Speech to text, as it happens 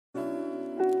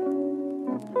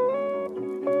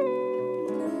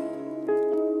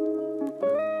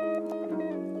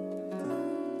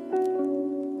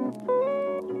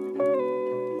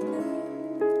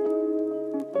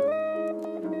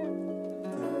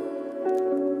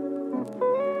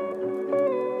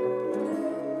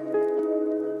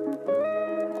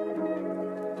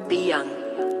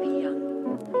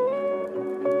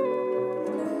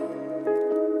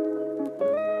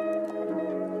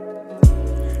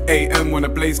AM when I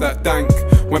blaze that dank.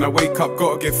 When I wake up,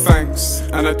 gotta give thanks.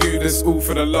 And I do this all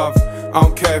for the love. I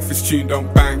don't care if this tune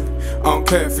don't bang. I don't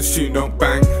care if this tune don't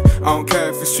bang. I don't care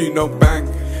if this tune don't bang.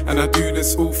 And I do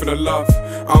this all for the love.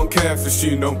 I don't care if this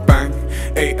tune don't bang.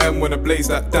 AM when I blaze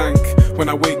that dank. When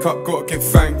I wake up, gotta give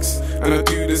thanks. And I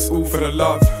do this all for the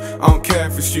love. I don't care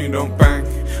if this tune don't bang.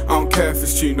 I don't care if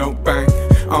this tune don't bang.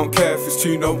 I don't care if this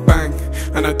tune don't bang.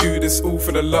 And I do this all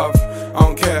for the love. I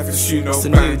don't care if it's you, no It's a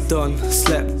bang. new dawn,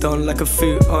 slept on like a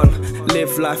futon.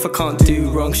 Live life, I can't do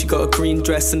wrong. She got a green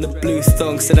dress and a blue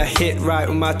thong. Said I hit right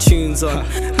with my tunes on.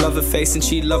 Love her face and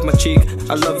she love my cheek.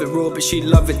 I love it raw but she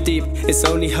love it deep. It's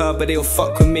only her but they'll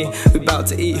fuck with me. We bout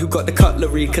to eat, who got the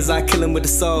cutlery? Cause I kill him with the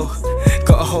soul.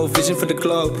 Got a whole vision for the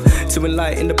globe, to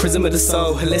enlighten the prism of the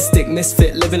soul. Holistic,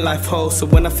 misfit, living life whole. So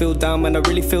when I feel down, man, I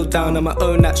really feel down. I'ma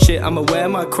own that shit, I'ma wear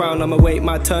my crown. I'ma wait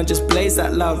my turn, just blaze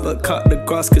that loud. But cut the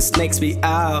grass cause snakes be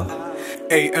out.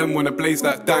 AM when I blaze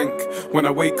that dank. When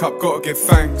I wake up, gotta give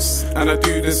thanks. And I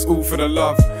do this all for the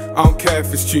love. I don't care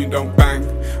if this tune don't bang.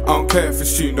 I don't care if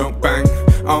this tune don't bang.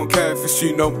 I don't care if this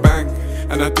tune don't bang.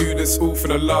 And I do this all for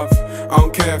the love. I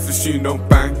don't care if this tune don't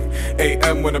bang.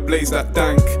 AM when I blaze that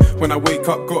dank. When I wake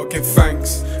up, gotta give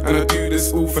thanks. And I do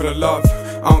this all for the love.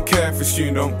 I don't care if this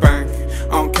tune don't bang.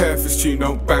 I don't care if this tune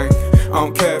don't bang. I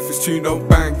don't care if this tune don't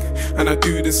bang. And I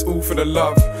do this all for the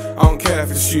love. I don't care if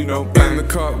this tune don't bang. In the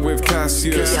cut with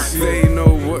Cassius, they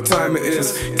know what time it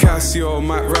is. Cassio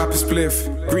might rap a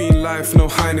spliff. Green life, no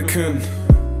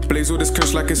Heineken. Blaze all this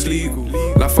kush like it's legal.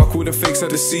 Like fuck all the fakes that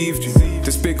deceived you.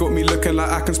 This big got me looking like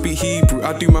I can speak Hebrew.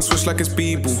 I do my swish like it's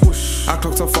Bible. I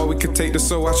clocked how far we could take the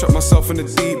soul. I shot myself in the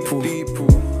deep pool.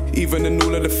 Even in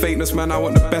all of the fakeness, man, I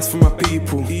want the best for my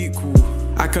people.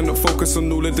 I cannot focus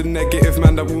on all of the negative,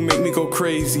 man, that will make me go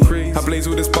crazy. I blaze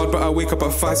all this bud, but I wake up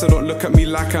at 5, so don't look at me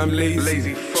like I'm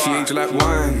lazy. She age like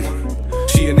wine,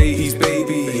 she an 80s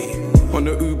baby. On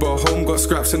the Uber home, got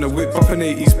scraps in the whip, up an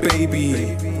 80s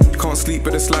baby. Can't sleep,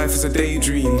 but this life is a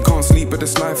daydream. Can't sleep, but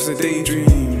this life is a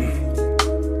daydream.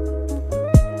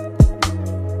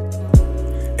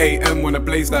 AM when I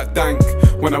blaze that dank.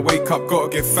 When I wake up, gotta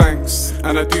give thanks.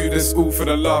 And I do this all for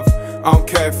the love. I don't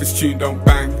care if this tune don't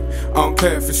bang. I don't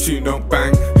care if this tune don't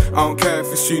bang. I don't care if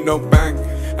this tune don't bang.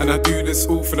 And I do this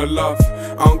all for the love.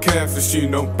 I don't care if this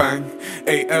tune don't bang.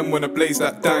 AM when I blaze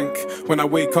that dank. When I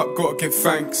wake up, gotta give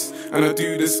thanks. And I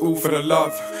do this all for the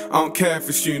love. I don't care if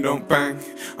this tune don't bang.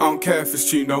 I don't care if this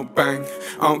tune don't bang.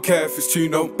 I don't care if this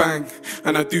tune don't bang.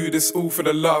 And I do this all for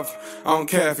the love. I don't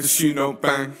care if this tune don't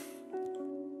bang.